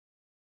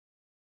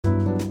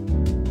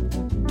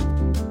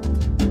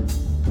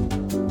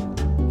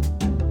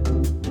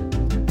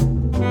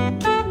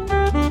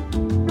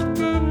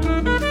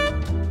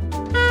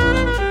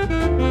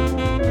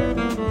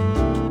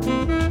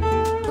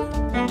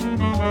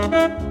こ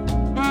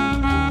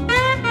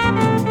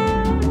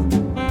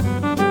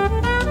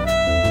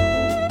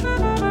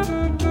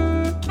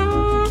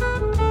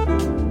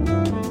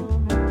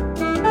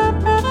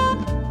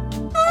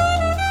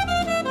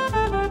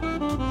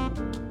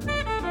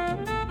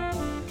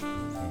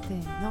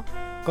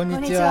ん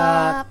にち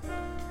は。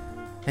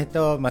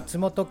松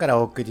本から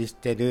お送りし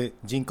ている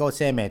人工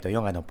生命と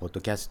ヨガのポッ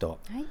ドキャスト、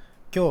はい、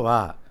今日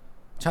は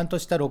ちゃんと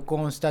した録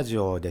音スタジ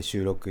オで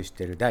収録し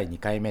ている第2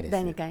回目です。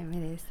第2回目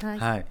です、はい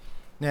はい。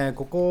で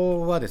こ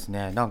こはです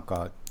ね、なん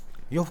か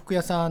洋服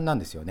屋さんなん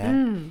ですよね、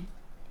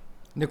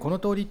でこの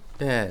通りっ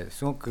て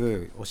すご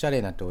くおしゃ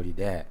れな通り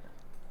で、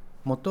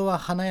元は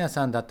花屋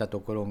さんだった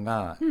ところ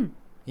が、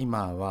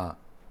今は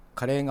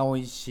カレーが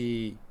美味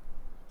しい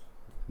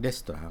レ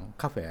ストラン、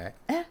カフェ、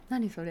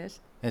何それ？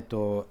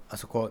あ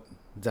そこ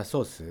ザ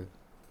ソース、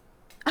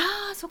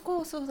そ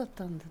こそうだっ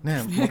たんです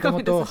ね。もと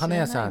もと花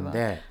屋さん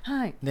で、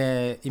はい、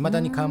で未だ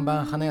に看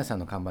板、花屋さん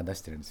の看板出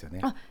してるんですよ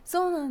ね。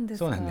そうなんです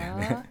か。そうなんだよ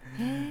ね。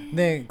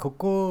でこ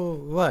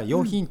こは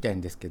洋品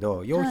店ですけ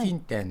ど、洋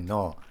品店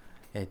の、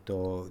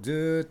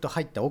ずっと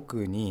入った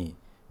奥に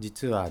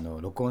実は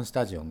録音ス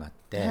タジオがあっ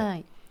て、は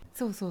い、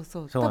そう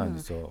なんで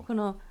すよ。こ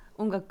の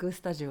音楽ス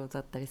タジオ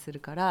だったりす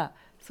るから、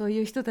そう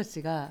いう人た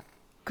ちが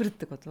来るっ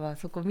てことは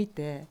そこ見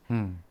て、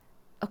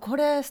こ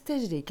れステー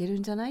ジでいける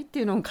んじゃないって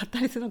いうのを買った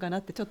りするのかな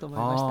ってちょっと思い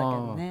ましたけ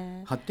ど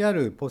ね。貼ってあ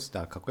るポス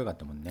ターかっこよかっ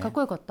たもんね。かっ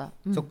こよかった、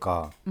そっ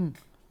か、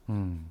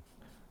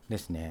で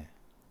すね。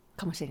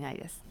かもしれない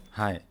です。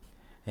はい。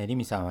リ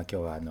ミさんは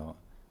今日は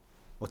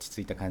落ち着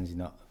いた感じ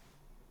の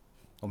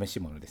お召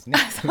し物ですね。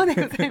そう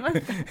でございます。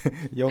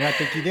ヨガ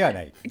的では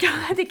ない。ヨ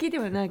ガ的で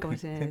はないかも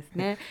しれないです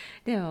ね。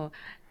でも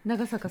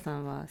長坂さ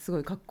んはすご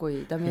いかっこ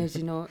いいダメー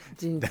ジの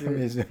ジ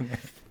ーンズ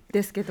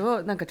ですけ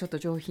ど、なんかちょっと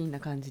上品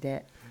な感じ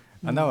で。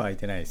穴は開い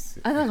てないです。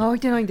穴が開い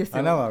てないんですよ。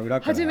穴は裏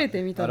から、初め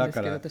て見たんで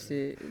すけど、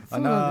私。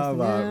穴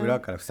は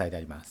裏から塞いであ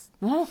ります。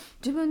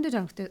自分でじ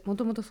ゃなくても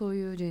ともとそう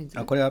いうジーンズ。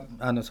これは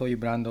そういう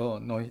ブランド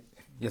の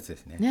やつで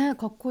すね。ね、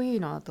かっこいい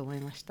なと思い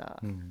まし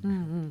た。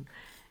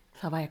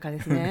爽やか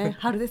ですね。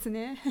春です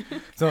ね。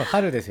そう、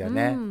春ですよ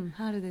ね。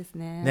春です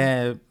ね。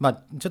で、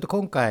ちょっと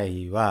今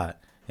回は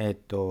分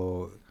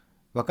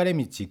かれ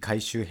道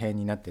改修編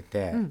になって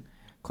て、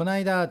この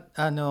間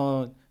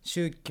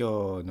宗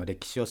教の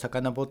歴史を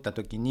遡った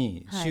時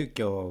に、宗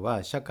教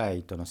は社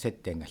会との接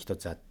点が一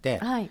つあって、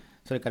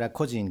それから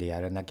個人で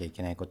やらなきゃい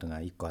けないことが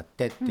一個あっ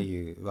てって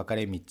いう分か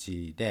れ道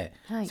で、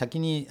先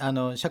に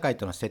社会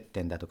との接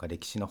点だとか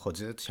歴史の方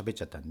ずっと喋っ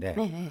ちゃったんで、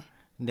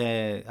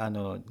で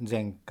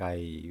前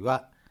回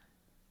は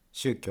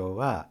宗教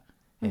は、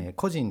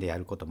個人でや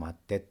ることもあっ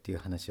てっていう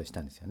話をし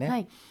たんですよ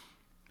ね。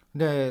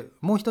で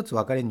もう一つ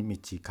分かれ道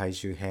改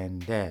修編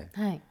で、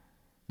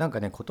なんか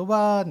ね、言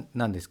葉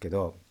なんですけ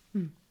ど、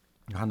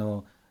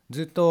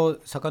ずっと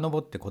遡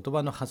って言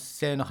葉の発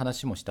生の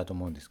話もしたと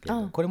思うんですけ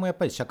ど、これもやっ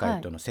ぱり社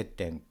会との接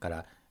点か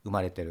ら生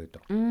まれてると、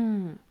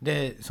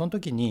でその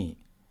時に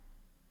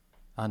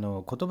言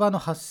葉の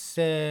発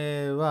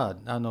生は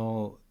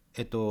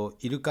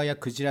イルカや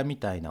クジラみ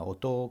たいな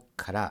音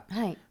から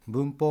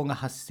文法が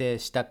発生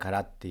したから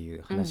ってい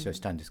う話を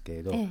したんですけ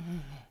れど、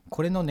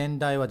これの年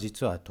代は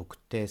実は特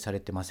定され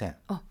てません。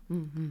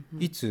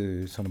い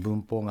つその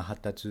文法が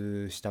発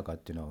達したかっ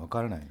ていうのは分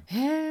からないの。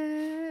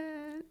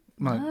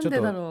ちょっ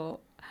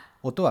と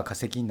音は化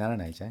石になら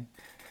ないじゃん。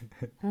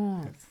そ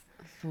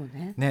う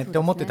ね。って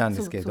思ってたん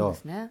ですけど、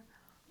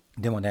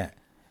でもね、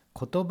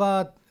言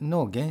葉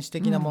の原始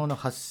的なものの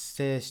発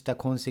生した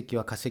痕跡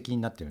は化石に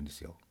なってるんで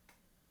すよ。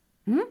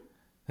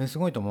す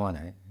ごいと思わ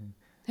ない？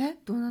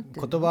どうなって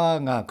るの？言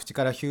葉が口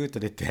からヒューッと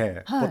出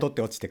て、ポトっ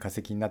て落ちて化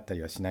石になった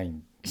りはしない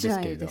んで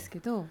すけ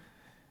ど、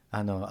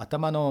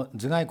頭の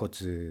頭蓋骨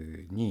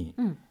に、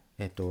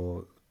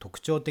特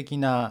徴的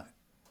な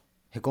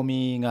へこ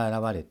みが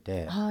現れ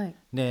て、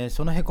で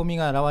そのへこみ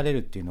が現れる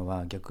っていうの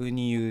は、逆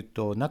に言う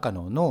と中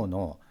の脳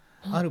の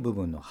ある部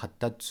分の発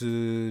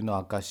達の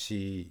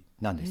証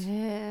なんです。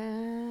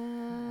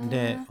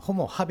でホ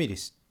モハビリ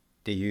ス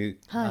っていう、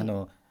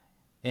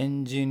エ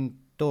ンジン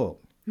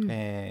と、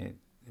人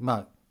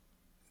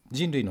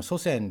類の祖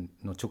先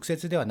の直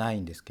接ではない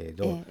んですけれ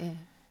ど、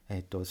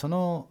そ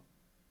の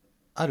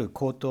ある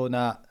高等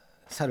な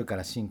猿か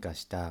ら進化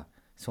した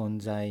存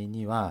在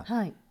には、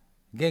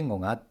言語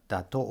があっ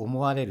たと思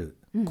われる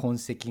痕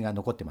跡が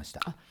残ってました。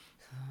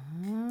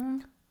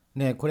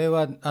でこれ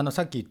は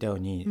さっき言ったよう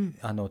に、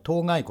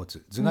頭蓋骨、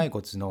頭蓋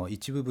骨の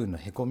一部分の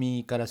へこ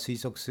みから推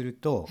測する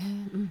と、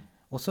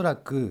おそら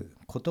く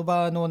言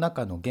葉の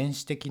中の原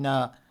始的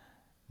な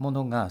も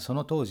のがそ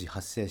の当時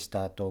発生し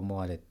たと思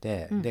われ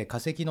て、で化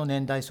石の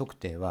年代測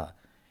定は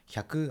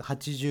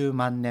180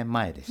万年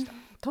前でした。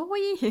遠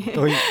い。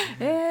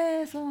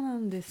そうな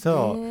んですね。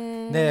そう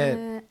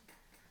で、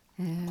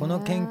こ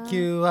の研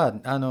究は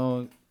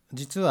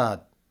実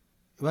は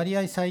割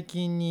合最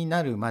近に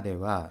なるまで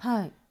は、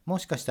も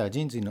しかしたら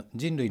人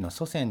類の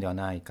祖先では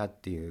ないかっ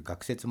ていう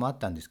学説もあっ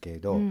たんですけれ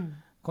ど、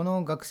こ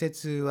の学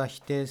説は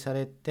否定さ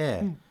れ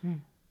て、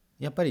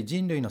やっぱり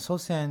人類の祖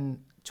先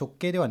直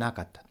系ではな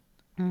かった、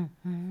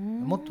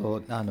もっ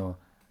と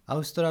ア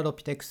ウストラロ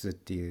ピテクスっ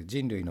ていう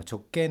人類の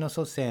直系の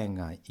祖先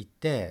がい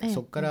て、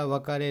そこから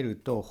分かれる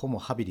とホモ・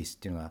ハビリスっ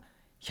ていうのが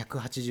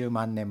180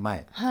万年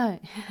前、は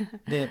い、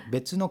で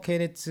別の系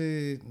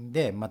列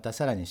でまた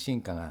さらに進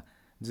化が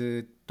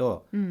ずっ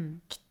と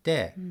来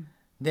て、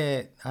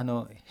で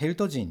ヘル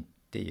ト人っ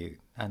ていう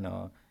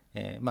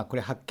こ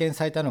れ発見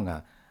されたの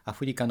がア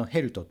フリカの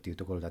ヘルトっていう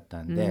ところだっ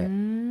たんで、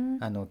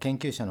研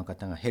究者の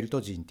方がヘル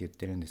ト人って言っ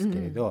てるんですけ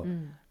れど、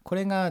こ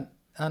れが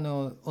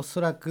おそ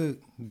ら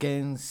く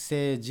現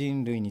世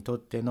人類にとっ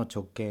ての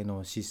直系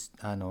の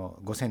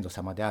ご先祖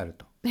様である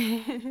と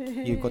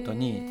いうこと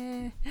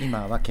に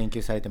今は研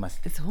究されてま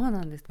す。そう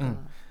なんですか。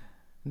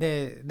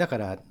でだか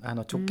ら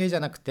直系じゃ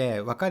なく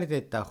て分かれ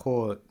てた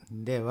方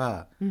で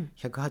は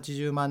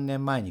180万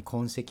年前に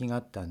痕跡があ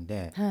ったん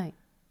で、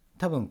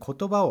多分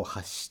言葉を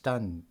発した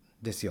ん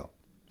ですよ。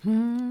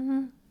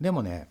で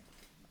もね、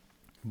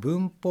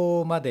文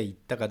法までいっ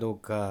たかどう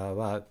か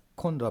は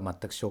今度は全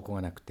く証拠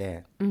がなく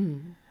て、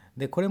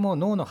でこれも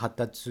脳の発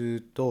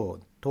達と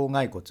頭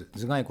蓋骨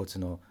頭蓋骨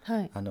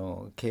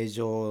の、形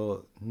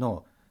状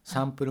の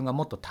サンプルが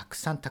もっとたく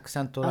さん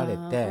取られ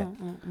て、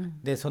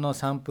でその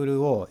サンプ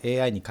ルを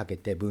AI にかけ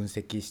て分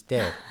析し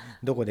て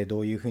どこでど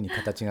ういうふうに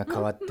形が変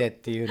わってっ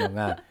ていうの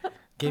が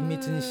厳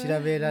密に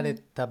調べられ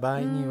た場合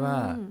に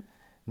は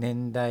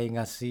年代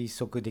が推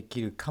測で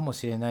きるかも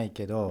しれない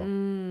けど、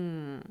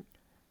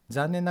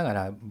残念なが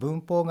ら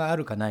文法があ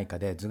るかないか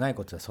で頭蓋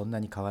骨はそんな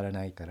に変わら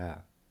ないか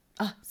ら。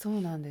あ、そ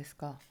うなんです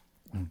か。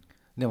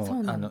でもそ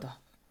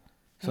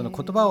の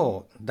言葉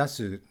を出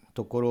す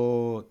とこ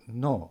ろ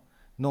の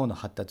脳の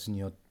発達に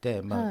よっ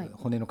て、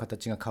骨の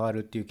形が変わる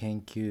っていう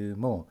研究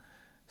も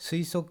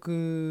推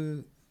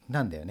測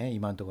なんだよね、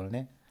今のところ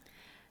ね。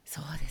そ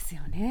うです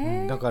よ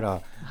ね、だか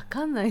ら分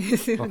かんないで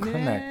すよね。分か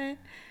んない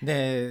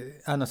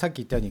で、さっき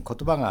言ったように言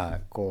葉が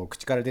こう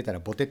口から出たら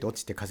ボテッと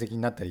落ちて化石に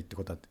なったりって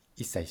ことは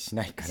一切し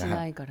ないか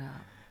ら、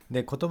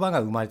で言葉が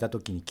生まれた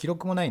時に記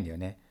録もないんだよ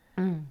ね。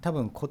多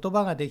分言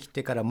葉ができ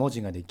てから文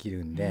字ができ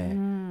るんで、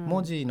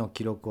文字の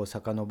記録を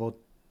遡っ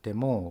て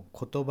も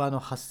言葉の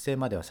発生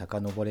までは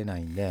遡れな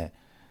いんで、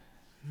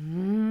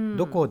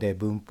どこで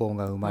文法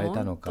が生まれ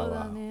たのか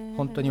は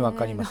本当に分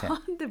かりません。な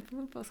んで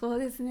文法、そう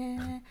です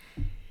ね、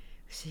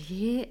不思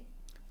議。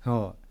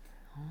本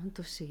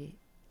当不思議。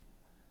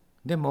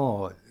で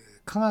も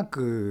科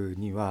学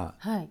には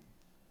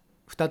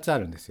2つあ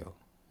るんですよ。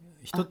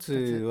1つ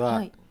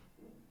は、ニ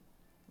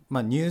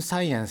ュー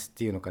サイエンスっ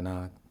ていうのか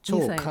な、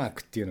超科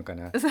学っていうのか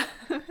な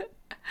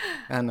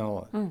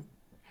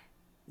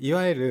い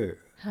わゆる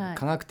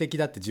科学的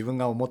だって自分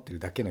が思ってる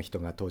だけの人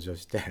が登場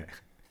して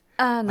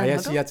怪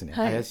しいやつね、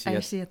怪し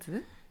いや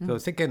つ、そう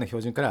世間の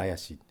標準から怪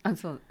しい。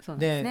そう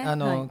で、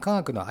科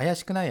学の怪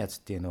しくないやつ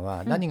っていうの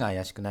は何が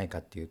怪しくないか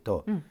っていう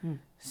と、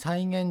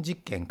再現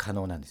実験可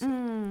能なんですよ。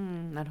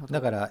なるほど。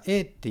だから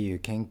A っていう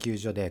研究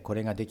所でこ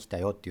れができた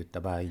よって言った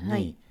場合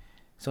に、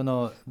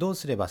どう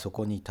すればそ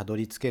こにたど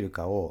り着ける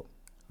かを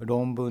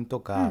論文と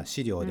か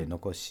資料で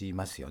残し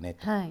ますよね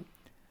と。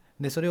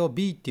でそれを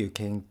B っていう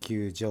研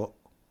究所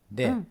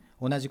で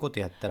同じこと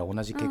やったら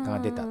同じ結果が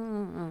出た、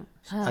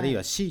あるい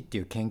は C って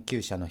いう研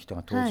究者の人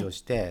が登場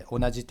して同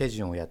じ手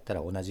順をやった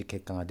ら同じ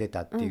結果が出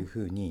たっていう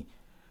ふうに、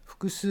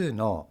複数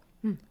の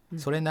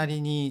それな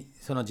りに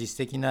その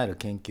実績のある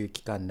研究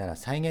機関なら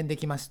再現で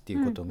きますって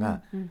いうこと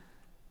が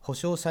保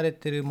証され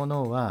ているも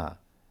のは、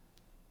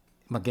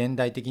現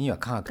代的には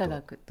科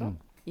学と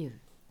いう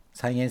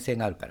再現性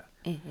があるから。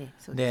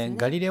で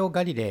ガリレオ・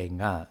ガリレイ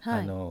が、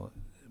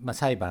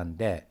裁判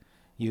で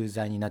有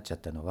罪になっちゃっ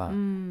たのは、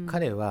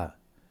彼は、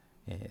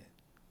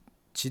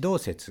地動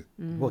説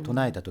を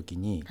唱えた時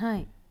に、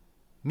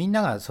みん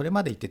ながそれ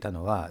まで言ってた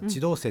のは、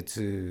地動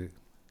説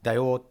だ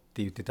よっ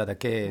て言ってただ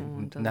け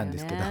なんで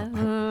すけど、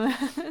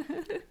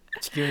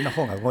地球の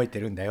方が動いて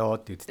るんだよっ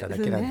て言ってただ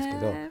けなんです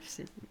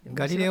けど、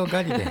ガリレオ・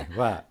ガリレイ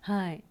は、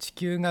地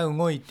球が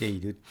動いて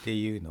いるって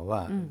いうの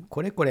は、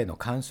これこれの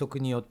観測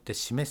によって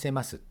示せ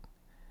ます、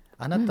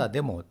あなた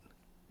でも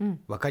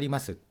分かりま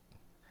す、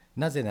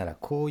なぜなら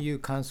こういう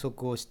観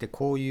測をして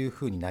こういう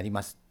ふうになり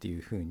ますってい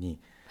うふうに、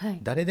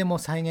誰でも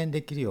再現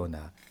できるよう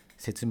な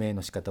説明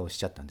の仕方をし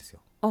ちゃったんです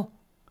よ。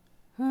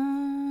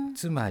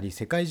つまり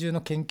世界中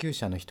の研究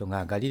者の人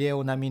がガリレ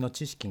オ並みの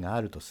知識が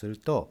あるとする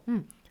と、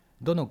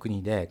どの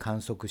国で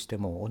観測して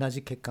も同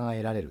じ結果が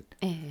得られる、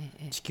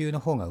地球の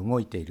方が動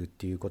いているっ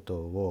ていうこと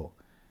を、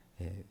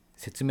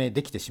説明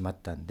できてしまっ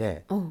たん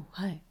で、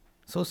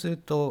そうする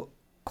と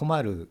困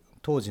る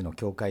当時の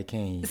教会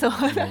権威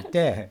がい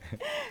て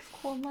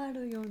困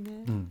るよ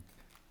ね、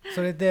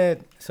それ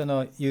でそ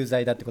の有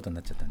罪だってことに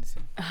なっちゃったんです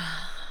よ。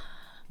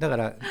だか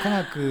ら科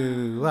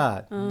学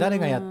は誰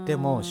がやって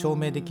も証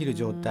明できる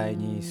状態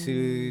にす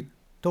る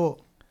と、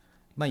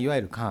いわ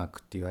ゆる科学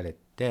って言われ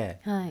て、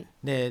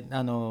で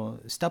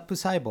スタップ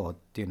細胞っ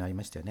ていうのあり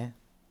ましたよね。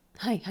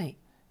こ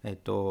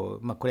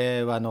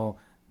れは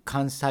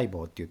幹細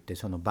胞って言って、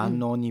その万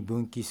能に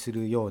分岐す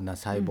るような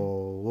細胞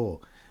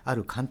をあ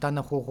る簡単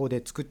な方法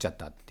で作っちゃっ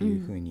たってい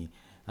うふうに、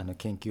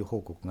研究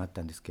報告があっ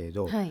たんですけれ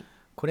ど、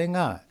これ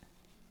が、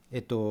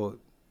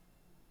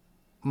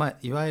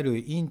いわゆる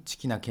インチ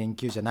キな研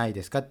究じゃない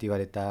ですかって言わ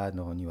れた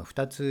のには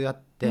2つあっ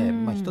て、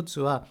1つ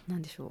は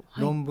何でしょ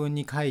う、論文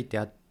に書いて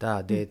あっ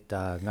たデー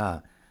タ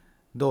が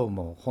どう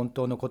も本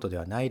当のことで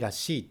はないら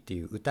しいって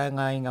いう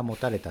疑いが持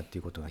たれたってい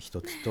うことが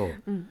1つと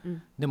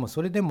でも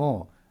それで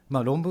も、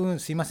論文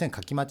すいません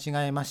書き間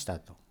違えました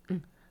と、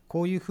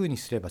こういうふうに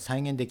すれば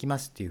再現できま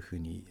すっていうふう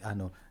に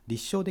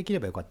立証できれ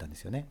ばよかったんで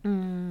すよね。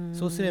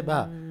そうすれ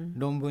ば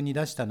論文に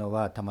出したの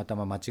はたまた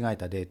ま間違え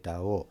たデー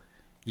タを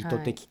意図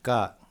的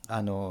か、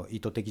意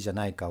図的じゃ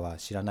ないかは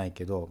知らない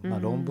けど、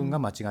論文が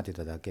間違って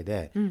ただけ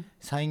で、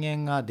再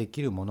現がで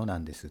きるものな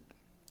んです、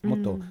も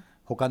っと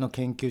他の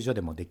研究所で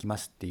もできま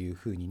すっていう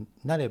ふうに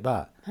なれ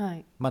ば、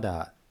ま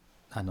だ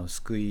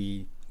救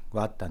い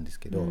はあったんです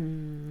けど、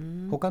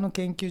他の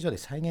研究所で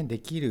再現で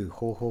きる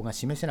方法が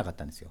示せなかっ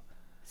たんですよ。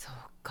そう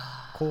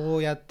か、こ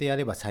うやってや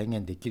れば再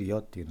現できるよ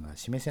っていうのが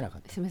示せなか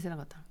った。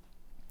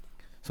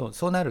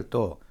そうなる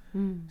と、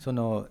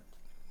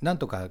なん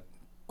とか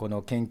こ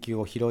の研究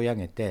を拾い上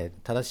げて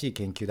正しい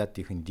研究だっ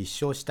ていうふうに立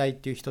証したいっ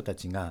ていう人た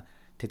ちが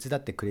手伝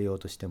ってくれよう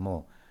として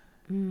も、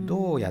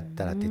どうやっ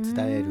たら手伝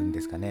えるん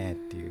ですかねっ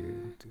て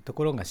いうと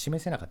ころが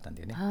示せなかったん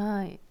だよ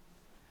ね。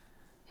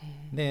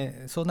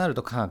でそうなる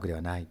と科学で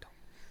はないと。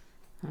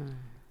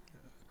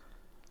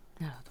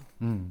なる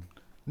ほど。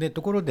で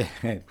ところで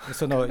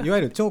いわ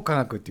ゆる超科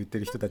学って言って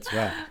る人たち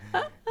は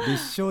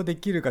立証で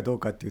きるかどう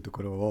かっていうと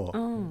ころを、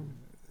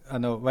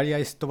割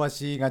合すっ飛ば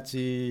しが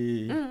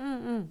ち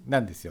な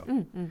んですよ。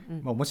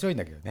面白いん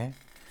だけどね。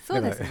そ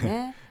うです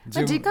ね。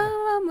時間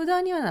は無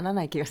駄にはなら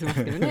ない気がしま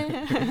すけど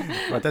ね。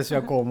私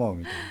はこう思う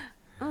みたい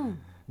な。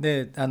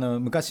で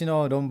昔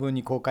の論文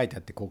にこう書いてあ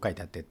ってこう書い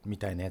てあってみ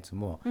たいなやつ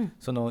も、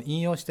その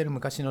引用してる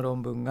昔の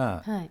論文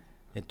が、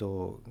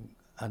都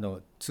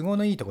合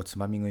のいいとこつ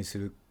まみ食いす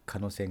る可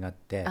能性があっ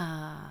て、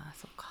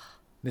そうか。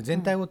で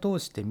全体を通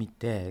してみ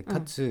て、か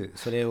つ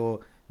それ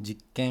を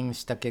実験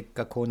した結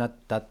果こうなっ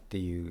たって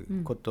い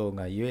うこと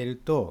が言える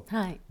と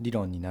理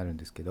論になるん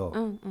ですけど、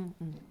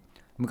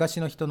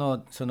昔の人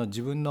のその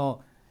自分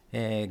の、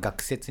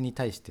学説に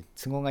対して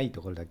都合がいい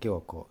ところだけを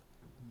こう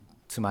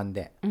つまん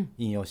で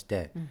引用し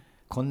て、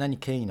こんなに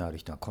権威のある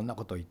人がこんな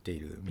ことを言ってい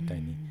るみた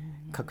いに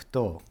書く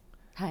と、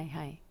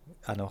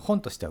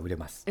本としては売れ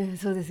ます。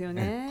そうですよ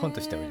ね。本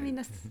としては売れる。みん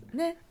な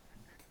ね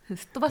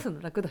すっ飛ばす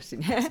の楽だし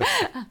ね。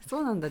そ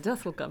うなんだ、じゃあ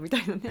そうかみた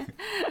いなね。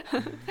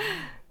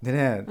で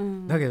ね、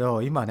だけ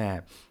ど今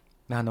ね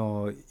い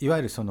わ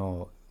ゆるそ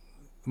の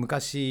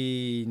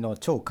昔の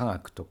超科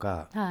学と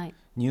か、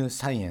ニュー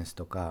サイエンス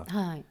とか、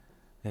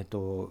ネッ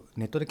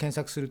トで検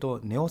索すると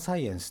ネオサ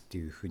イエンスって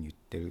いうふうに言っ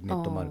てるネ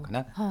ットもあるか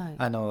な。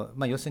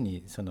要する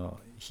にその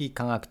非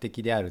科学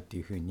的であるってい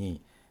うふう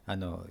に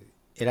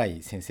偉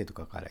い先生と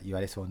かから言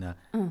われそうな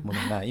も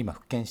のが今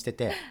復権して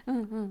て、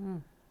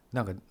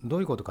なんかど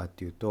ういうことかっ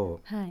ていう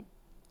と、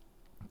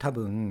多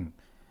分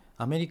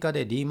アメリカ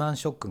でリーマン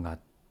ショックがあっ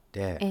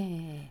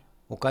て、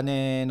お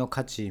金の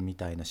価値み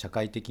たいな社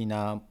会的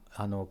な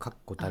確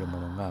固たる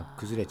ものが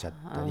崩れちゃっ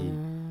たり、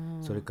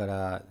それか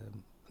ら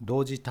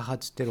同時多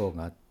発テロ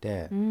があっ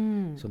て、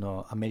そ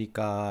のアメリ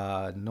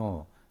カ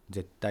の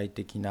絶対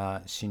的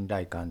な信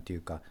頼感とい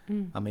うか、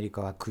アメリカ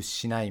は屈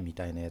しないみ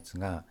たいなやつ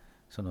が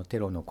そのテ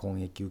ロの攻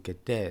撃を受け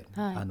て、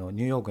ニュ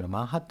ーヨークの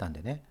マンハッタン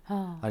でね、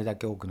あれだ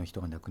け多くの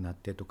人が亡くなっ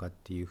てとかっ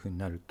ていうふうに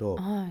なると、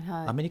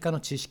アメリカの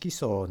知識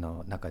層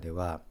の中で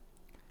は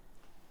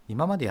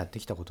今までやって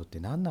きたことって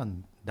何な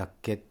んだっ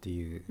けって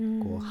い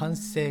う、こう反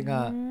省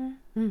が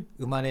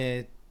生ま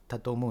れた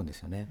と思うんで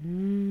すよね。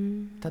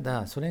た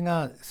だそれ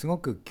がすご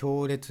く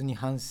強烈に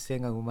反省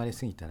が生まれ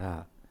すぎた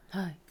ら、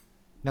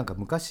なんか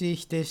昔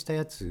否定した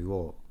やつ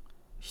を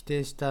否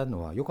定した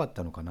のは良かっ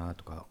たのかな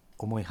とか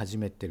思い始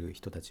めてる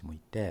人たちもい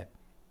て、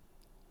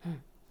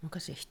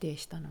昔否定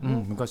したの、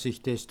昔否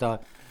定し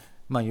た、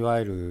いわ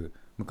ゆる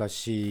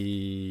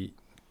昔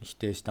否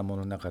定したも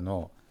のの中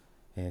の、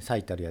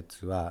最たるや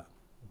つは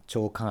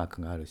超科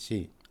学がある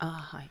し、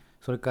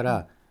それか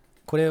ら、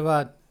これ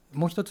は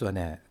もう一つは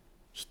ね、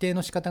否定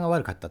の仕方が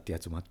悪かったってや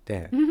つもあっ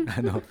て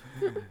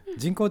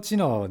人工知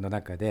能の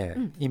中で、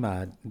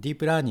今ディー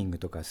プラーニング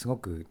とかすご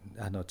く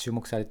注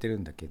目されてる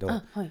んだけど、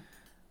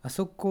あ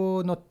そ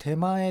この手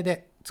前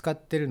で使っ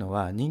てるの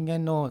は人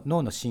間の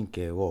脳の神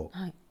経を、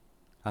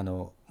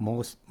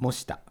模造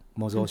した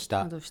ニ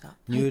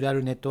ューラ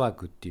ルネットワー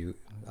クっていう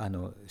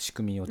仕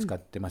組みを使っ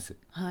てます。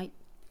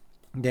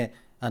で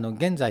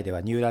現在で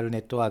はニューラルネ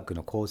ットワーク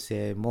の構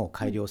成も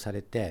改良さ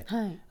れて、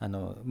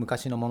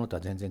昔のものと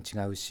は全然違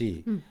う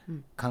し、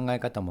考え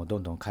方もど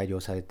んどん改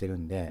良されてる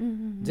んで、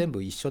全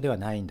部一緒では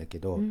ないんだけ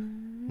ど、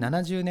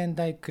70年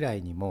代くら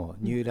いにも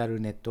ニューラル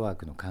ネットワー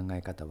クの考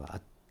え方はあ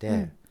っ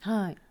て、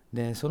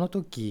でその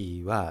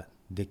時は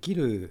でき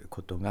る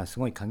ことがす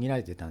ごい限ら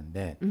れてたん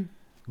で、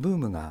ブー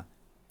ムが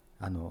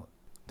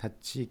立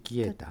ち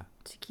消えた。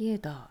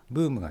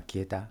ブームが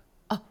消えた。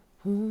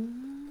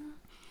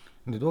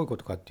でどういうこ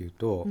とかっていう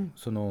と、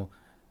その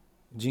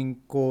人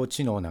工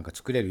知能なんか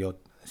作れるよ、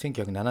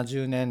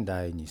1970年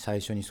代に最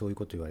初にそういう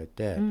こと言われ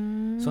て、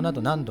その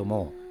後何度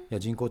もいや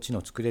人工知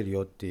能作れる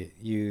よって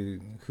い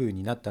う風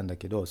になったんだ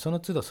けど、その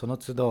都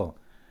度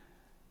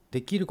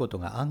できること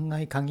が案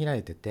外限ら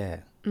れて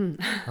て、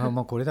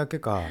まあこれだけ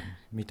か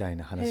みたい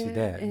な話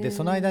で、で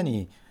その間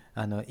に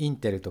イン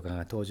テルとかが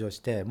登場し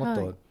て、もっ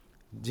と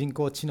人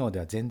工知能で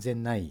は全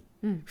然ない、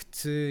普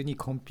通に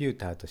コンピュー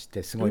ターとし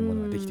てすごいも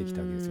のができてき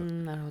たわけですよ。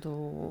なるほ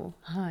ど、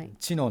はい、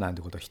知能なん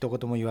てことを一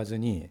言も言わず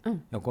に、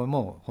これ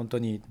もう本当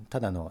にた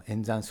だの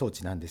演算装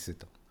置なんです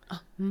と。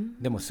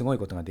でもすごい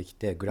ことができ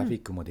てグラフィ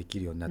ックもでき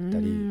るようになった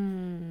り、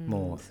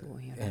もう、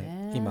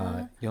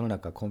今世の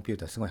中コンピュー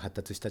ターすごい発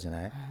達したじゃ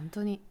ない。本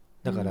当に。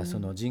だからそ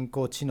の人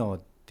工知能っ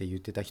て言っ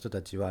てた人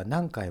たちは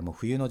何回も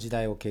冬の時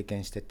代を経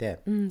験してて、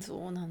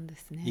そうなんで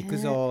すね。行く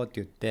ぞって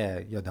言っ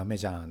ていやダメ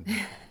じゃん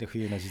で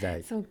冬の時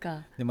代そう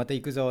か。でまた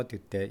行くぞって言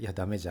っていや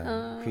ダメじ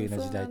ゃん冬の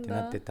時代って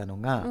なってたの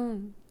が、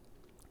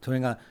それ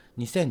が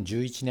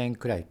2011年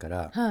くらいか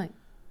ら、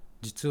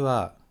実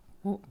は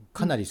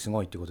かなりす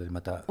ごいということで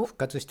また復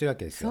活してるわ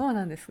けですよ。そう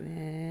なんです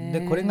ね。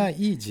でこれがい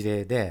い事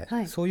例で、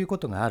そういうこ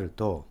とがある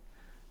と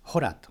ほ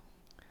らと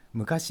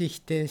昔否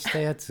定した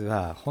やつ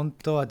は本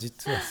当は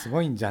実はす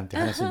ごいんじゃんって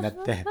話になっ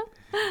て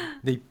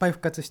でいっぱい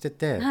復活して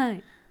て、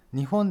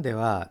日本で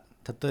は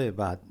例え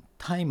ば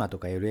大麻と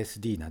か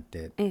LSD なん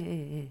て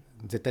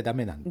絶対ダ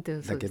メなんだ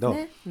けど、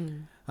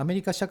アメ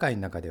リカ社会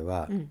の中で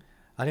は、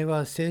あれ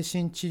は精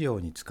神治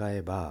療に使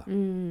えば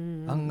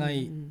案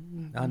外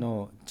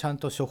ちゃん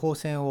と処方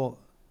箋を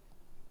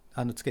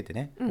つけて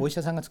ね、お医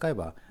者さんが使え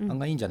ば案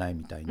外いいんじゃない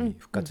みたいに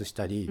復活し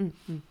たり、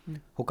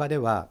他で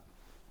は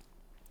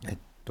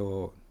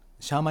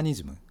シャーマニ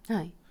ズム、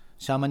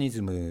シャーマニ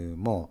ズム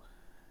も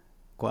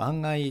こう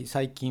案外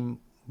最近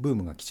ブー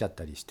ムが来ちゃっ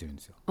たりしてるん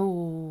ですよ。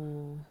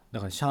だ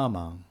からシャー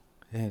マ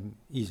ン、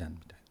いいじゃんみ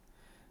た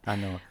い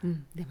な。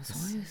でもそ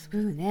ういうブ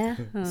ームね、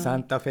サ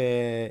ンタフェ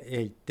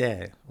へ行っ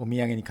てお土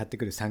産に買って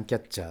くるサンキ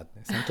ャッチャーって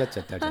あ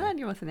るじゃないあ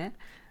りますね、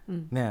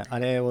あ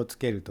れをつ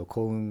けると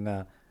幸運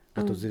が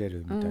訪れる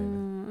みたいな、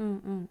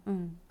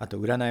あと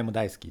占いも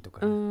大好きと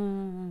か、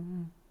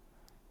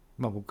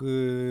まあ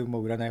僕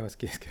も占いは好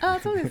きですけど、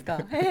そうですか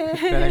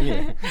占い見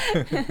る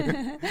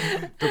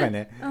とか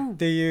ね、っ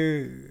て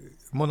いう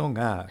もの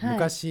が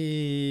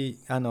昔、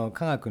科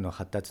学の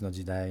発達の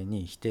時代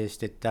に否定し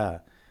て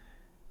た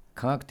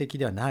科学的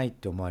ではないっ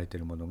て思われてい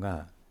るもの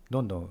が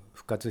どんどん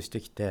復活して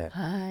きて、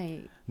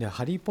で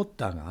ハリー・ポッ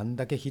ターがあん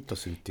だけヒット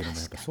するっていうのも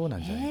やっぱそうな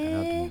んじゃないか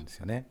なと思うんです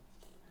よね。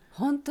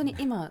本当に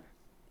今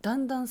だ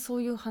んだんそ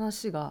ういう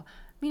話が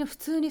みんな普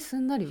通にす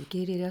んなり受け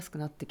入れやすく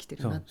なってきて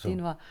るなっていう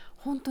のは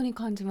本当に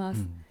感じま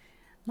す。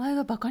前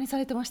はバカにさ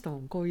れてましたも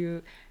ん、こうい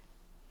う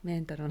メ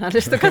ンタルの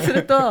話とかす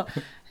ると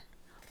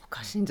お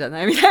かしいんじゃ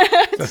ないみたい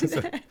な感じ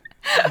で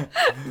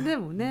で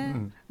もね、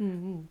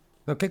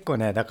結構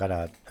ね、だか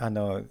ら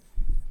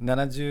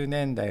70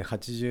年代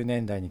80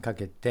年代にか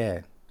け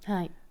て、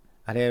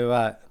あれ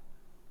は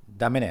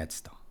ダメなや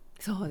つと、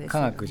そうです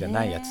よね、科学じゃ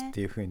ないやつっ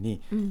ていうふう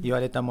に言わ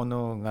れたも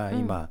のが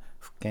今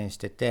復権し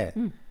てて、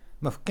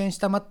復権し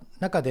た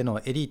中で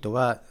のエリート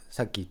は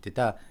さっき言って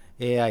た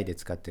AI で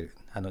使ってる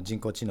人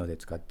工知能で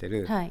使って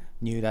る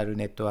ニューラル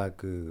ネットワー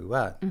ク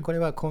は、これ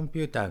はコン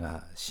ピューター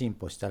が進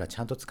歩したらち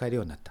ゃんと使える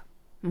ようになった、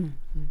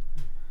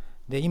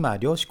で今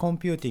量子コン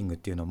ピューティングっ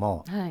ていうの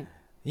も、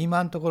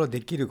今のところで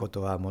きるこ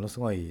とはものす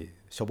ごい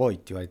しょぼいっ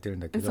て言われてるん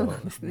だけど、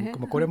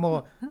これ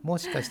もも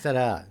しかした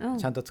ら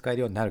ちゃんと使え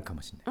るようになるか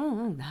もしれな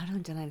い、なる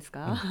んじゃないです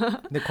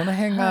か、でこの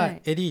辺が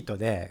エリート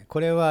で、こ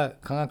れは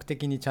科学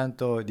的にちゃん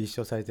と立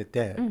証されて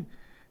て、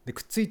で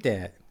くっつい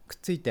て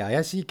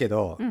怪しいけ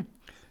ど、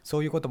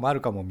そういうこともあ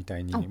るかもみた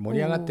いに盛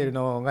り上がってる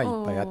のがいっ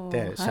ぱいあっ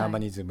て、シャーマ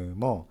ニズム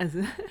も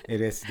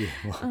LSD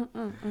も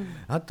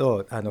あ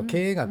と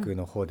経営学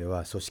の方で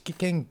は組織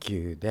研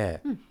究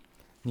で、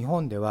日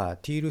本では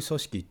ティール組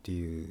織って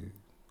いう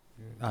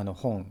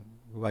本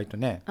割と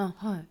ね、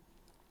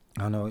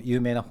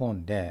有名な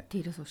本でテ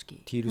ィール組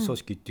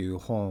織っていう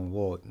本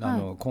を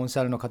コン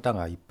サルの方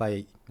がいっぱ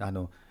い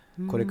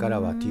これから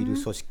はティー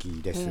ル組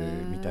織です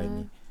みたい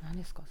に。何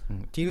ですか、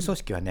ティール組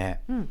織は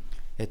ね、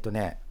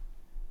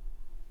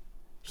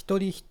一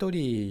人一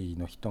人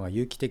の人が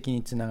有機的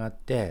につながっ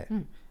て、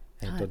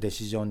デ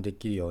シジョンで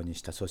きるように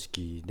した組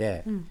織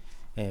で、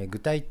具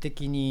体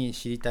的に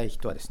知りたい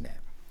人はですね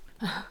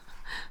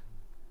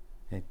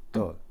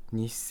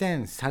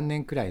2003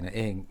年くらいの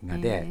映画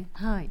で、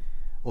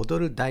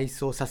踊る大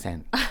捜査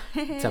線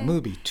The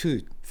Movie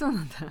 2、そう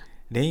なんだ、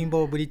レイン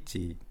ボーブリッ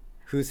ジ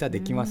封鎖で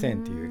きませ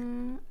んって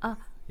いう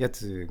や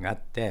つがあっ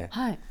て、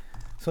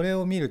それ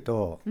を見る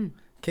と、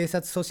警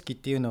察組織っ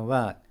ていうの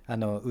は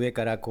上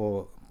から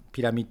こう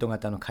ピラミッド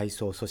型の階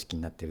層組織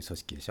になっている組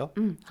織でしょ、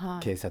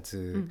警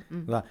察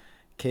は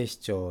警視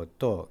庁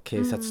と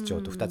警察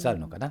庁と2つある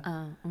のか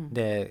な、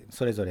で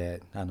それぞ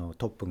れ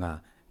トップ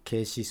が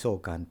警視総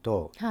監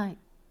と、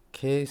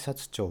警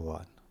察庁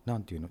はな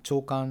んていうの、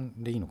長官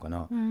でいいのか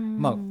な、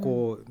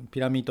こうピ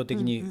ラミッド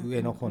的に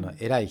上の方の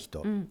偉い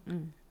人、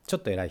ちょっ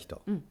と偉い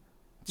人、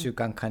中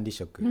間管理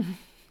職、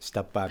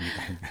下っ端み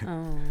た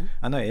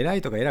いな、偉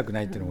いとか偉く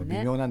ないっていうのも微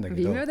妙なんだけ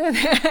ど、微妙だよね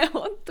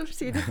本当不思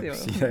議ですよ不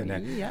思議だよ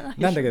ね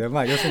なんだけど、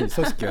要するに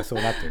組織はそ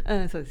うなって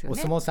る、そうですよね、お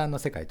相撲さんの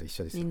世界と一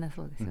緒ですよ、みんな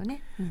そうですよ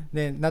ね、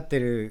でなって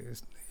る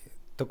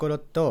ところ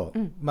と、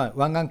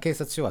湾岸警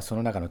察署はそ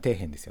の中の底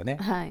辺ですよね。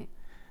はい、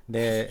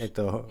で、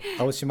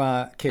青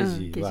島刑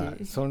事は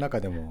その中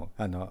でも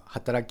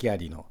働きあ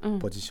りの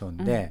ポジション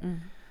で、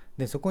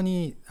でそこ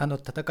に戦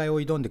い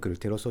を挑んでくる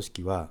テロ組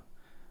織は、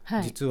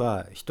実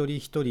は一人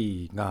一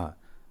人が、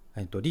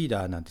リー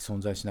ダーなんて存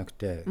在しなく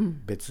て、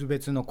別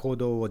々の行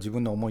動を自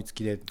分の思いつ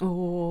きで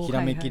ひ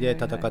らめきで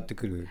戦って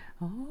くる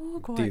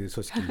っていう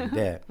組織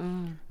で、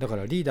だか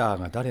らリーダ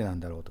ーが誰なん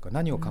だろうとか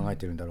何を考え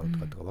てるんだろう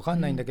とか分かん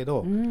ないんだけ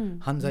ど、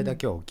犯罪だ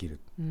けは起きる、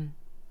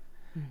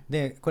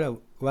でこれは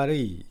悪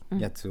い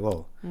やつ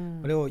を、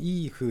これを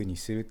いい風に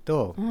する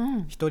と、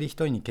一人一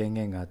人に権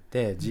限があっ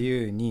て自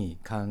由に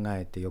考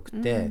えてよく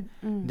て、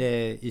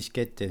で意思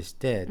決定し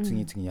て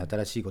次々に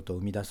新しいことを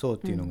生み出そうっ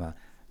ていうのが、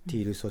テ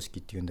ィール組織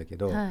っていうんだけ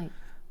ど、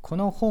こ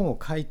の本を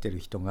書いてる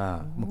人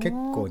がもう結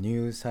構ニ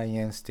ューサイ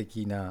エンス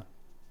的な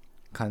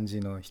感じ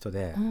の人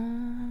で、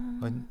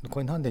こ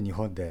れなんで日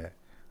本で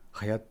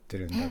流行って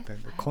るんだって、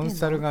コン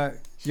サルが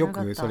よ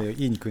くそれ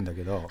言いに来るんだ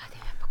けど、でもやっ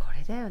ぱこ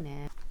れだよ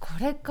ね、こ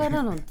れか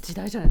らの時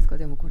代じゃないですか。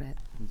でもこれ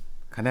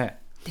かね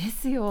で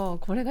すよ。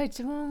これが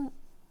一番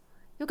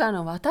よく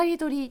渡り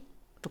鳥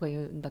とか言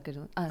うんだけ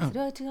ど、そ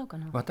れは違うか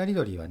な。渡り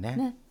鳥は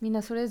ね、みん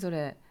なそれぞ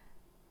れ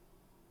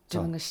自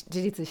分が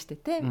自立して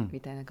て、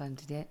みたいな感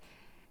じで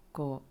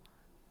こう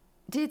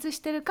自立し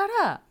てるか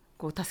ら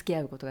こう助け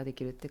合うことがで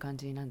きるって感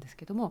じなんです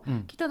けども、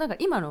きっとなんか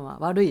今のは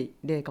悪い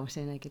例かもし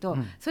れないけど、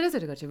それぞ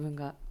れが自分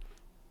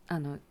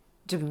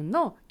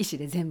の意思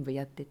で全部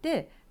やって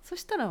て、そ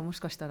したらもし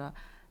かしたら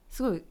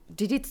すごい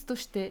自立と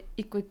して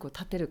一個一個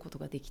立てること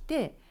ができ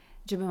て、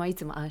自分はい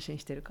つも安心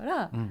してるか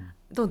ら、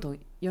どんどん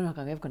世の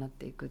中が良くなっ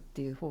ていくっ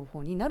ていう方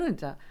法になるん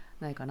じゃ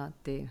ないかなっ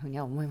ていうふうに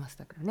は思いまし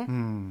たけど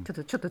ね、ち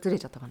ょっとずれ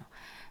ちゃったかな。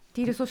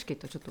ティール組織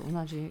とちょっと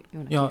同じよう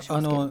な気がし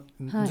ます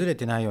けど、ずれ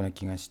てないような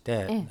気がし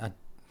て、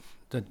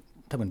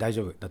多分大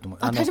丈夫だと思う。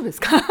大丈夫で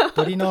すか？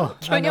鳥の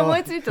急に思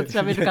いついて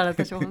喋るから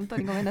私は本当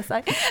にごめんなさ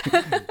い。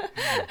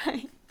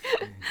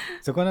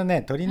そこの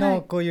ね、鳥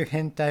のこういう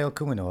変態を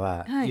組むの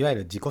は、いわゆ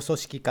る自己組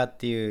織化っ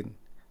ていう、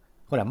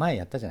ほら前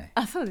やったじゃない。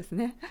そうです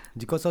ね。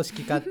自己組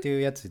織化ってい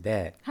うやつ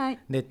で、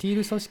でティー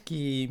ル組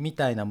織み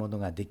たいなもの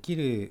ができ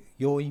る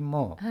要因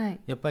も、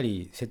やっぱ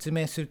り説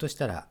明するとし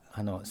たら、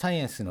サイ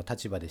エンスの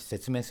立場で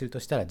説明すると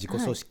したら自己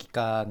組織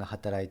化が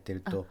働いて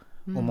ると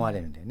思わ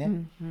れるんだよ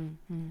ね。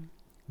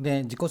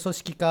で自己組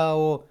織化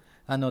を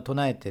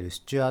唱えてるス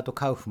チュアート・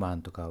カウフマ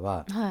ンとか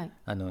は、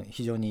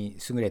非常に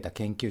優れた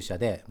研究者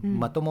で、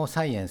まとも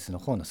サイエンスの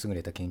方の優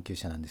れた研究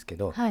者なんですけ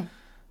ど、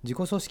自己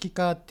組織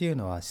化っていう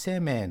のは生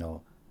命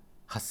の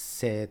発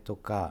生と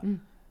か、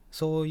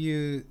そう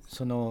いう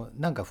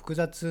なんか複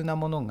雑な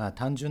ものが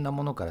単純な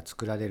ものから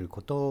作られる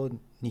こと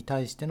に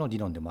対しての理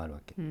論でもあるわ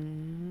け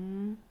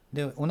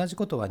で、同じ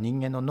ことは人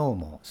間の脳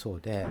もそ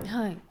うで、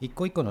一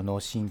個一個の脳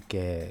神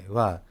経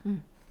は、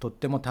とっ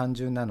ても単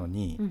純なの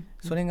に、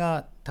それ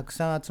がたく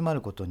さん集ま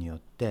ることによっ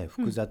て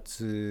複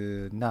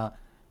雑な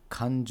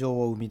感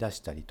情を生み出し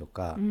たりと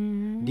か、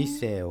理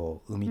性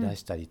を生み出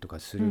したりとか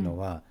するの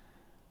は、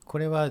こ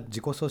れは自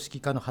己組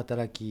織化の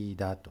働き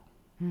だと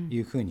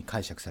いうふうに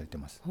解釈されて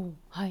ます。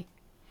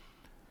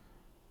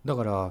だ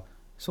から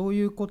そう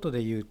いうこと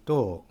で言う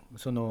と、ニ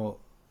ュ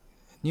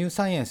ー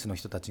サイエンスの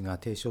人たちが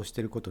提唱して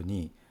いること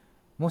に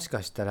もし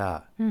かした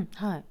ら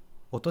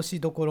落とし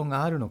どころ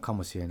があるのか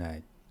もしれな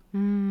い。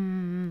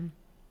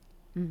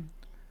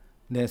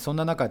でそん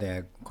な中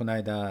でこの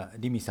間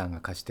リミさん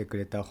が貸してく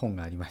れた本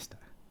がありました。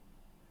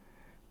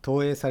投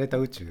影された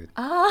宇宙。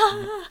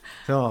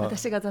そう、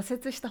私が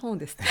挫折した本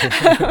です。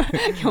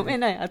読め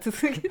ない、熱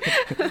すぎて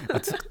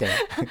熱くて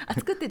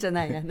熱くてじゃ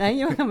ないな、内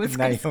容が難し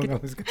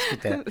く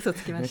て嘘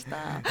つきました。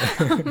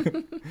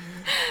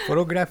ホ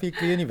ログラフィッ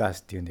クユニバー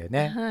スっていうんだよ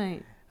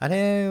ね、あ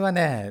れは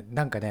ね、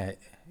なんかね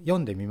読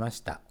んでみまし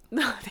た。ど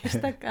うで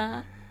した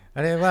か？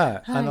あれ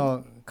は、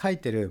書い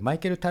てるマイ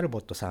ケル・タルボ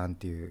ットさんっ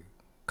ていう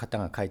方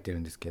が書いてる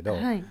んですけど、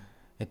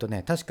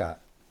確か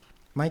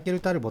マイケル・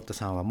タルボット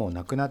さんはもう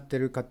亡くなって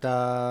る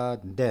方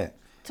で、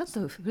ちょっ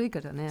と古い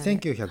からね。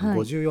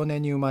1954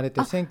年に生まれ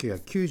て、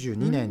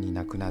1992年に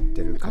亡くなっ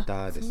てる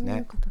方です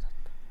ね。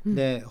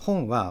で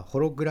本はホ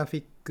ログラフィ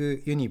ッ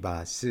クユニ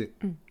バース、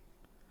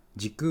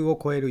時空を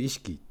超える意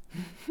識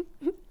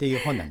ってい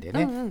う本なんだよ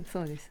ね。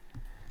そうです。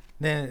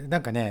でな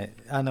んかね、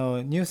ニ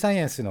ューサイ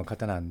エンスの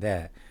方なん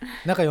で、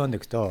中読んでい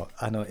くと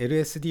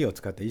LSD を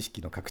使った意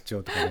識の拡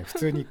張とかね、普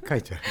通に書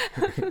いちゃ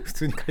う普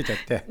通に書いちゃっ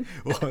て、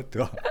おっ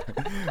と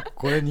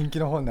これ人気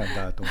の本なん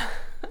だと思っ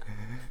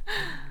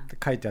て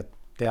書いてあっ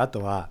て、あ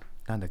とは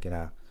なんだっけ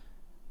な、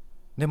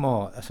で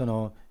も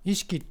意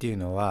識っていう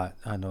のは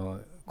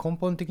根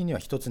本的には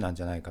一つなん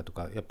じゃないかと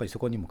か、やっぱりそ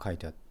こにも書い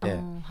てあって、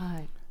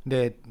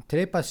でテ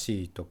レパシ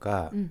ーと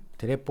か、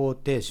テレポー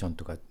テーション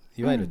とか、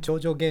いわゆる超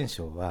常現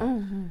象は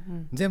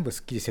全部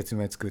すっきり説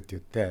明つくって言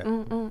って、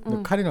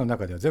彼の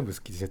中では全部す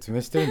っきり説明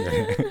してるんだ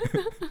よね。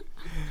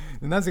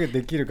なぜ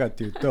できるかっ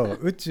ていうと、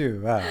宇宙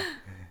は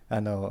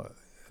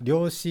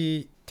量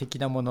子的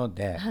なもの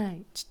で、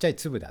ちっちゃい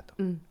粒だと、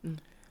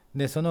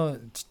でその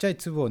ちっちゃい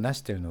粒を成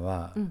してるの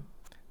は、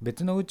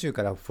別の宇宙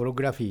からフォロ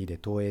グラフィーで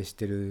投影し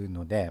てる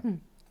ので、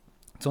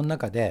その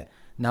中で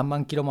何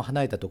万キロも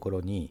離れたとこ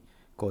ろに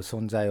こう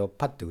存在を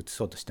パッて映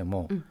そうとして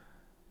も、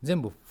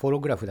全部フォロ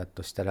グラフだ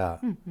としたら、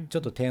ちょ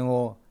っと点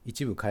を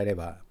一部変えれ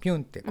ばピュ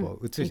ンってこ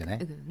う映るじゃな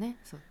い、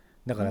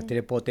だからテ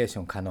レポーテーシ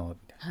ョン可能み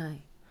たいな、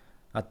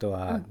あと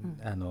は、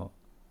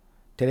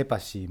テレパ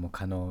シーも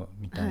可能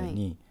みたい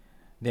に、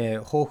で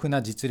豊富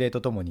な実例と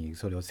ともに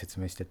それを説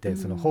明してて、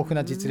その豊富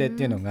な実例っ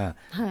ていうのが、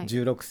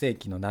16世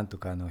紀のなんと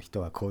かの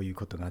人はこういう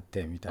ことがあっ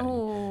てみたい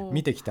に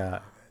見てき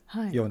た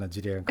ような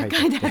事例が書い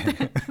てあっ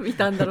て、見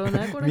たんだろうな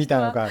この人は見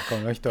たのかこ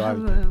の人は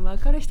みたいな、分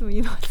かる人も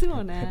います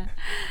もんね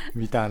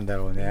見たんだ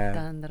ろうね。見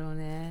たんだろう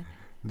ね。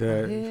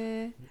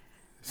で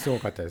すご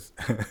かったです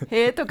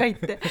へーとか言っ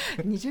て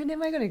20年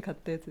前ぐらいに買っ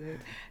たやつで、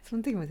そ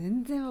の時も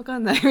全然分か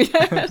んないみた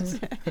いな感じ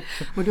で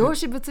もう量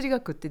子物理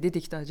学って出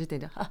てきた時点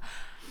で分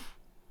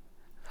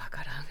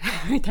か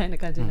らんみたいな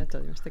感じになっちゃ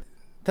いました、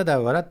ただ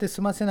笑って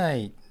済ませな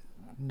い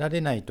られ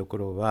ないとこ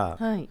ろは、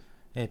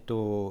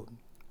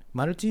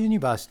マルチユニ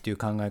バースっていう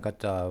考え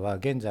方は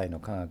現在の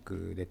科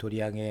学で取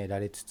り上げら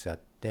れつつあっ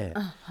て、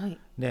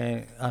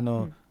で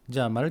じ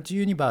ゃあマルチ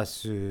ユニバ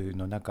ース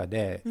の中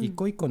で一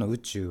個一個の宇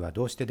宙は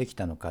どうしてでき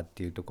たのかっ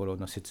ていうところ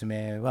の説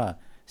明は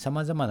さ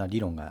まざまな理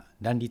論が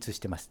乱立し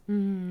てます。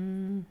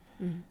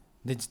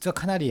で実は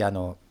かなり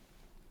真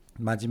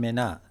面目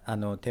な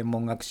天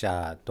文学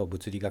者と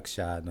物理学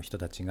者の人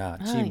たちが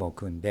チームを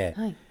組んで、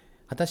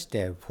果たし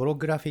てフォロ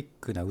グラフィッ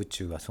クな宇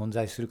宙は存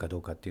在するかど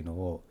うかっていうの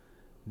を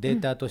デー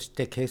タとし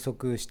て計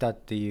測したっ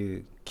てい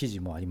う記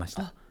事もありまし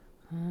た。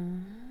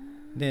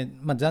で、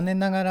残念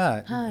なが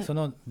ら、そ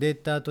のデ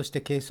ータとして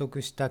計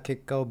測した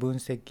結果を分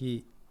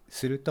析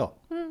すると、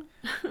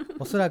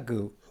おそら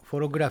くフォ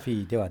ログラフ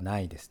ィーではな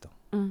いですと、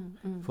フ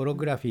ォロ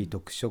グラフィー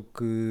特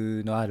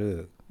色のあ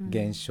る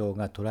現象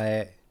が捉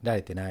えら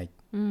れてない、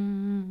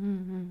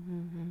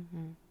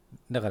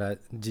だから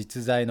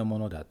実在のも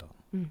のだと、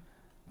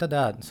た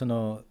だそ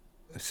の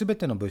全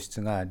ての物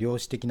質が量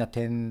子的な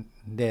点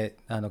で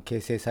形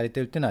成され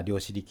ているというのは量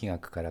子力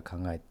学から考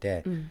え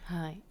て、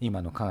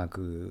今の科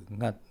学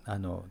が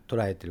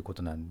捉えているこ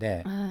となん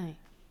で、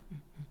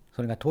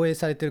それが投影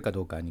されているか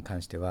どうかに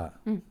関しては、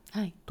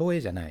投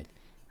影じゃないっ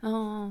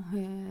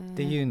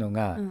ていうの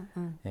が、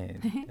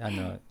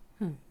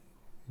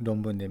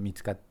論文で見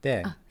つかっ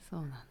て、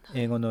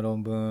英語の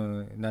論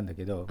文なんだ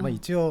けど、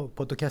一応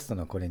ポッドキャスト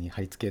のこれに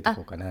貼り付けと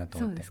こうかなと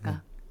思って。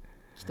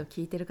きっと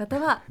聞いてる方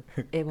は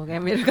英語が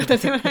読める方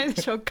ではない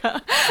でしょう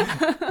か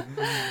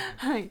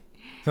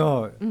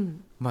そ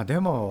う、で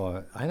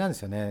もあれなんで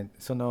すよね、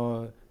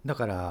だ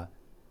から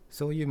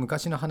そういう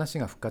昔の話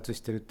が復活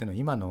してるっていうのは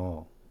今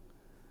の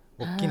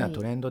大きな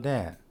トレンド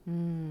で、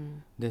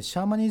でシ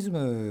ャーマニズ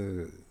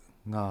ム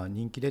が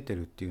人気出て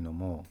るっていうの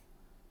も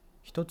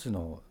一つ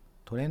の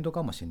トレンド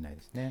かもしれない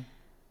ですね。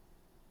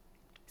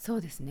そ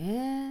うです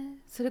ね。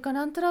それか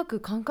なんとな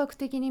く感覚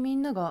的にみ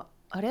んなが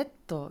あれ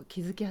と気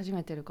づき始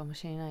めてるかも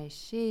しれない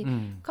し、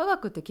科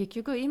学って結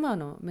局今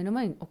の目の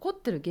前に起こっ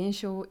てる現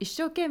象を一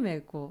生懸命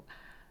こ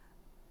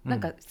うなん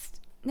か、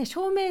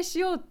証明し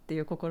ようって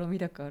いう試み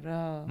だか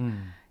ら、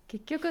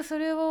結局そ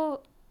れ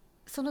を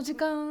その時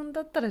間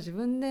だったら自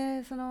分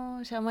でそ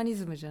のシャーマニ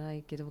ズムじゃな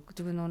いけど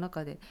自分の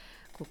中で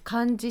こう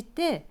感じ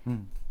て、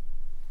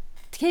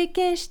経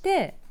験し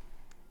て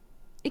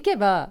いけ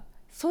ば、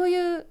そう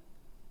いう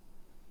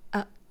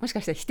もし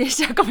かしたら否定し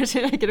ちゃうかもし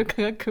れないけど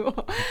科学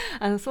を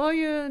そう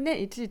いう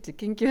ねいちいち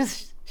研究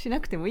し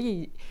なくても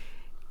いい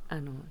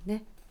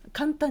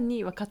簡単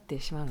に分かって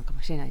しまうのか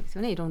もしれないです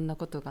よね。いろんな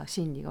ことが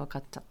真理が分か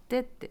っちゃって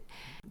って。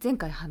前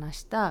回話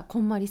したこ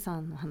んまりさ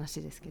んの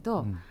話ですけ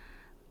ど、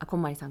こ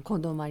んまりさん、近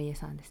藤麻理恵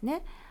さんです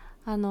ね。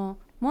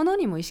物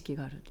にも意識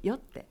があるよっ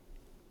て、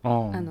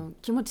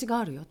気持ちが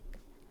あるよって、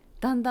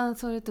だんだん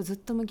それとずっ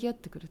と向き合っ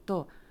てくる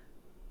と、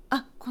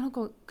この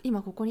子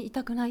今ここにい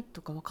たくない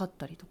とか分かっ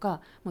たりと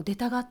か、もう出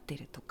たがって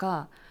ると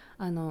か、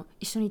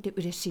一緒にいて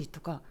嬉しいと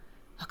か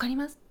分かり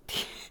ますって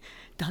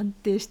断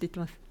定して言って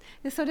ます。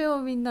でそれ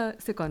をみんな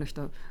世界の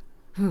人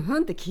ふんふ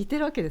んって聞いて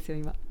るわけですよ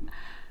今。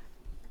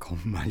こ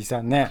んまり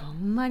さんね。こ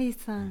んまり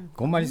さん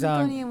本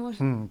当に面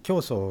白い、競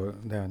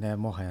争だよね、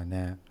もはや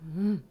ね、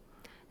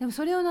でも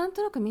それをなん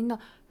となくみんな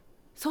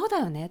そうだ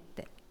よねっ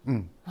て、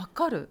分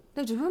かる。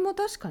で自分も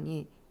確か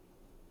に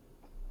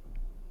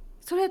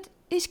それ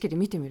意識で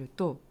見てみる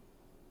と、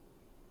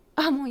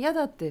もう嫌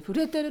だって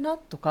震えてるな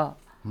とか、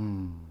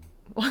分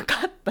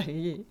かった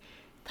り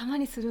たま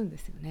にするんで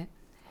すよね。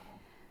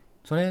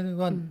それ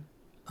は、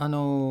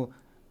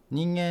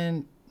人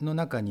間の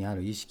中にあ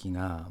る意識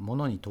が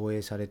物に投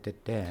影されて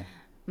て、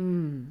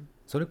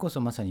それこそ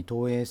まさに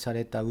投影さ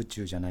れた宇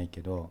宙じゃない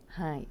けど、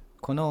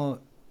この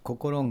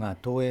心が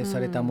投影さ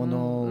れたも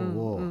の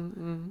を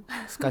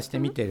透かして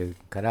見てる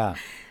から、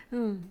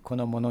こ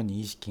のものに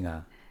意識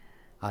が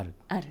ある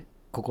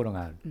心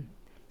がある、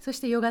そし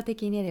てヨガ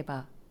的に言え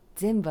ば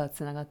全部は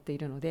つながってい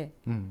るので、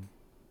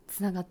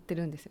つながって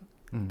るんですよ、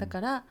だか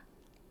ら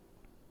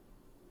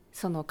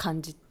その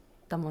感じ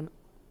たもの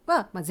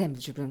は、全部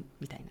自分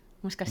みたいな、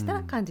もしかした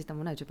ら感じた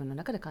ものは自分の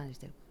中で感じ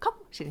てるかも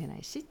しれな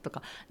いしと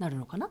かなる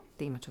のかなっ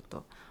て今ちょっ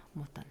と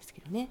思ったんです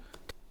けどね。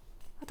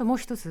あともう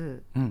一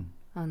つ、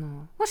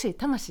もし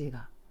魂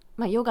が、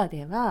ヨガ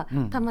では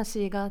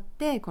魂があっ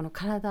て、この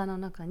体の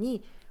中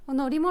に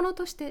乗り物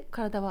として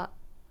体は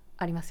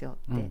ありますよ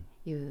って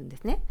言うんで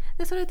すね。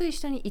でそれと一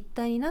緒に一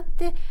体になっ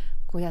て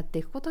こうやって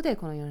いくことで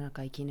この世の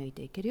中生き抜い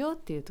ていけるよっ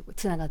ていうところ、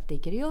つながってい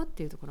けるよっ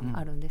ていうところも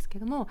あるんですけ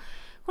ども、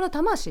この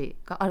魂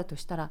があると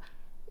したら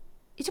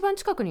一番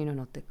近くにいる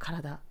のって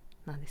体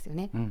なんですよ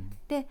ね。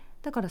で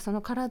だからそ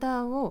の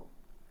体を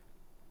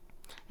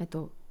や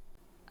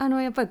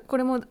っぱりこ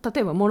れも例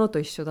えば物と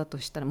一緒だと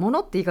したら、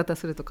物って言い方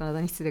すると体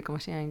に失礼かも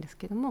しれないんです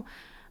けども、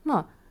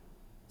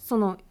そ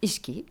の意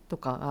識と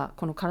かが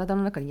この体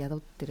の中に宿っ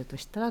てると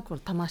したら、この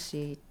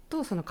魂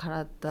とその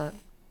体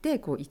で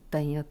こう一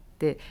体になっ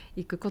て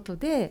いくこと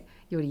で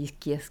より生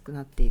きやすく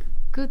なってい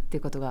くってい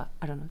うことが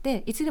あるの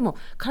で、いつでも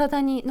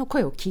体の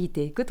声を聞い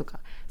ていくと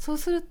か、そう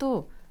する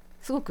と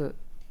すごく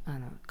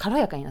軽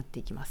やかになって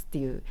いきますって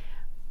いう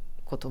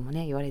ことも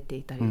ね言われて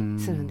いたり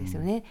するんです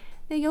よね。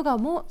でヨガ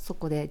もそ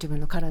こで自分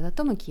の体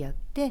と向き合っ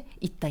て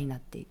一体になっ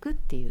ていくっ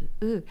ていう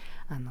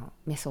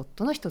メソッ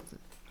ドの一つ、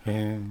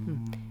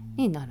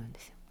になるんで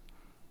すよ、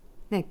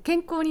ね。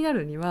健康にな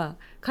るには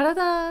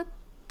体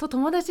と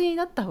友達に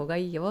なった方が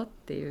いいよっ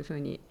ていうふう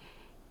に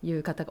言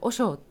う方が、和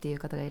尚っていう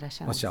方がいらっ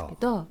しゃるんですけ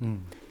ど、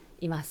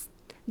います。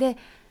で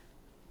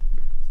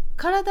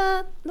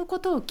体のこ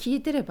とを聞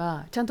いてれ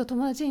ばちゃんと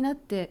友達になっ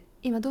て、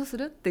今どうす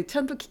るってち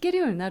ゃんと聞ける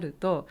ようになる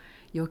と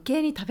余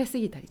計に食べ過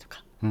ぎたりと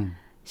か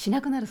し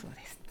なくなるそう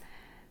です。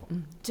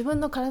自分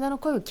の体の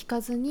声を聞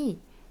かずに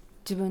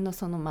自分の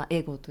その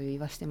エゴと言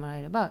わせてもら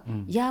えれば、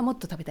いやもっ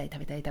と食べたい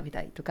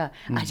とか、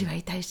味わ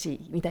いたい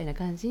しみたいな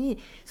感じに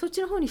そっ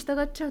ちの方に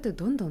従っちゃうと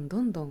どんど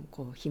ん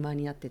こう肥満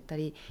になっていった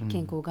り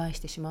健康を害し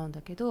てしまうん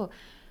だけど、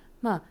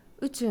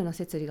宇宙の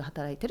摂理が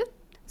働いてる、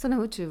そ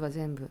の宇宙は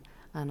全部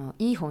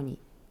いい方に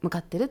向か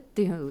ってるっ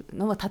ていう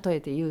のを例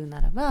えて言う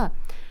ならば、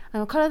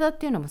体っ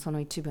ていうのもそ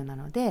の一部な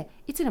ので、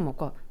いつでも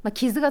こう、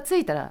傷がつ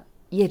いたら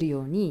癒える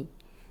ように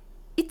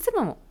いつ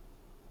も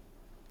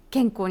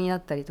健康にな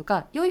ったりと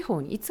か良い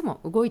方にいつも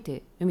動い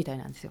てるみたい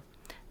なんですよ。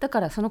だか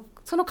らその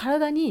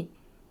体に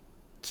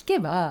聞け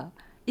ば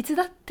いつ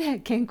だって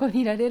健康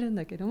にいられるん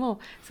だけども、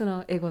そ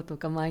のエゴと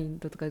かマイン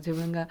ドとか自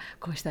分が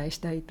こうした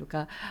いと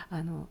か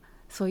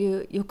そうい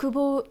う欲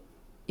望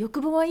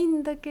はいい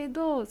んだけ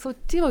ど、そっ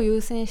ちを優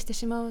先して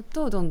しまう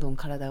とどんどん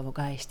体を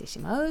害してし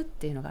まうっ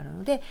ていうのがある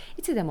ので、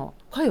いつでも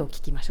声を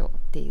聞きましょうっ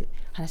ていう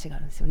話があ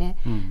るんですよね。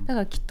だか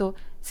らきっと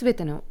全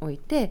てにおい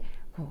て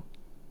こう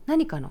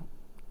何かの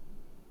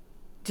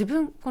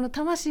この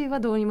魂は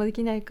どうにもで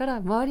きないから、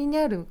周りに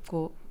ある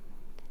こ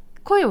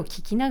う声を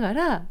聞きなが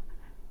ら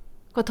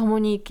こう共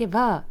に行け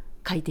ば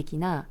快適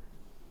な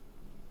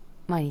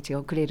毎日が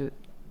送れるっ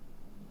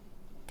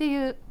て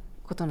いう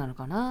ことなの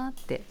かな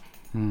って、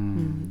な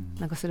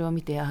んかそれを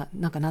見て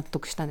なんか納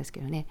得したんですけ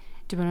どね。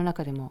自分の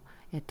中でも、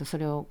そ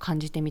れを感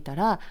じてみた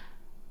ら、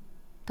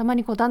たま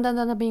にこうだんだ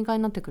ん敏感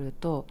になってくる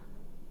と、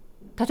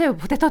例えば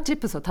ポテトチッ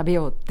プスを食べ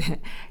ようっ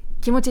て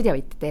気持ちでは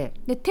言ってて、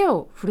で手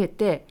を触れ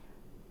て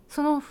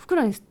その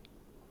袋に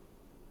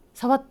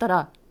触った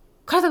ら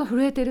体が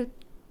震えてるっ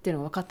ていう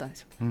のが分かったんで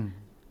すよ。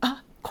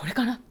これ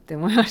かなって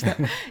思いました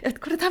こ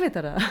れ食べ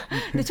たら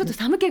でちょっと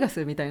寒気がす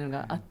るみたいなの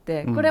があっ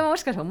て、これもも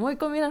しかしたら思い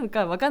込みなの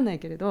か分かんない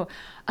けれど、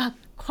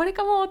これ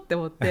かもって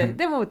思って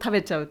でも食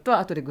べちゃうと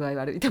後で具合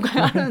悪いと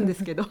かあるんで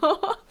すけど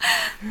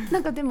な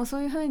んかでもそ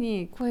ういうふう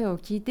に声を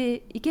聞い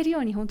ていけるよ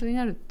うに本当に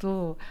なる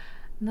と、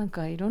なん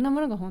かいろんな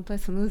ものが本当に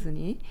スムーズ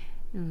に、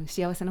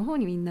幸せの方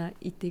にみんな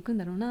行っていくん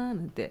だろうな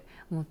なんて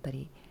思った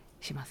り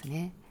します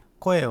ね。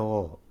声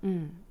を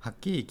はっ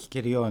きり聞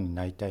けるように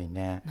なりたい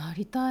ね。な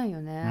りたい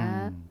よ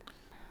ね。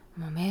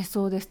瞑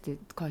想ですって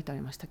書いてあ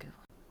りましたけ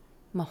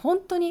ど、本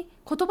当に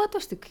言葉と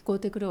して聞こえ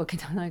てくるわけ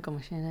ではないか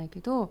もしれないけ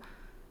ど、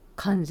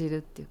感じる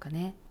っていうか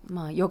ね、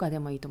ヨガで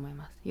もいいと思い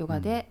ます。ヨガ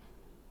で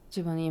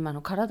自分の今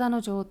の体の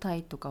状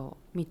態とかを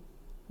見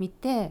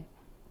て、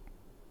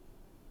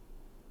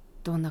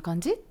どんな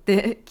感じっ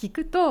て聞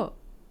くと、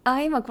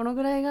今この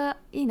ぐらいが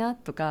いいな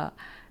とか、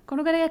こ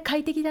のぐらいが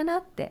快適だな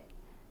って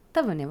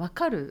多分ね分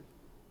かる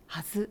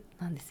はず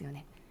なんですよ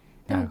ね。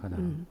なるほど、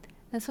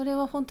それ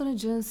は本当に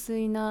純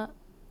粋な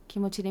気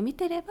持ちで見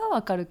てれば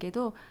分かるけ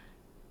ど、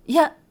い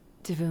や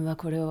自分は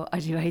これを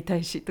味わいた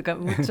いしとか、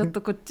もうちょっ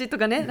とこっちと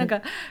かねなん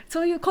か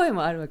そういう声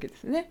もあるわけで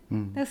すね。だ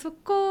からそ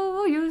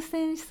こを優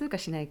先するか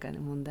しないか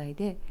の問題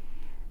で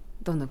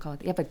どんどん変わっ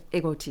て、やっぱり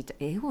エゴを小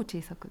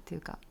さくってい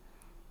うか、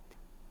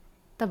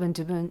多分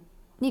自分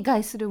に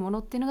害するもの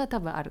っていうのが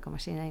多分あるかも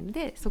しれないの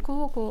で、そ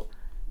こをこう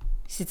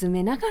沈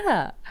めなが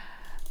ら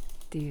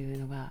っていう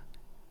のが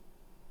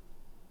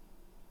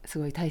す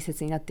ごい大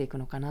切になっていく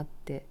のかなっ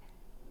て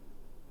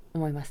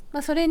思います。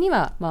それに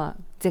は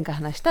前回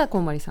話した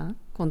近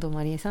藤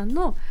麻理恵さん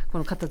のこ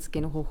の片付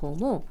けの方法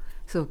も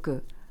すご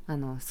く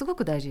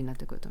大事になっ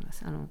てくると思いま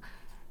す。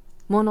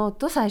もの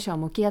と最初は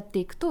向き合って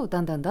いくと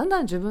だんだ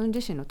ん自分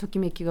自身のとき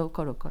めきが分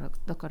かるから、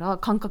だから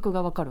感覚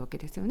が分かるわけ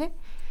ですよね。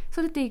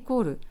それってイコ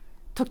ール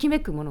ときめ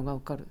くものが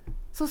分かる。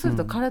そうする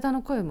と体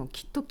の声も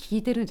きっと聞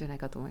いてるんじゃない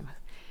かと思いま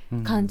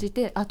す、感じ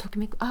て、とき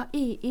めく、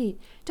いい、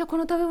じゃあこ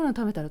の食べ物を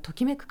食べたらと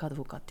きめくか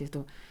どうかっていう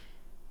と、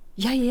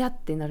いやいやっ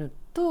てなる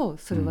と、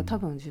それは多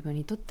分自分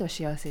にとっては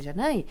幸せじゃ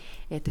ない、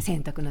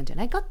選択なんじゃ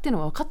ないかっていう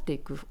のが分かってい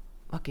く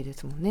わけで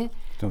すもんね。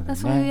そうだね。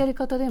そういうやり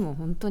方でも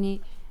本当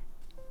に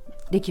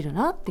できる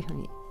なっていうふう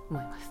に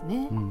思います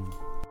ね。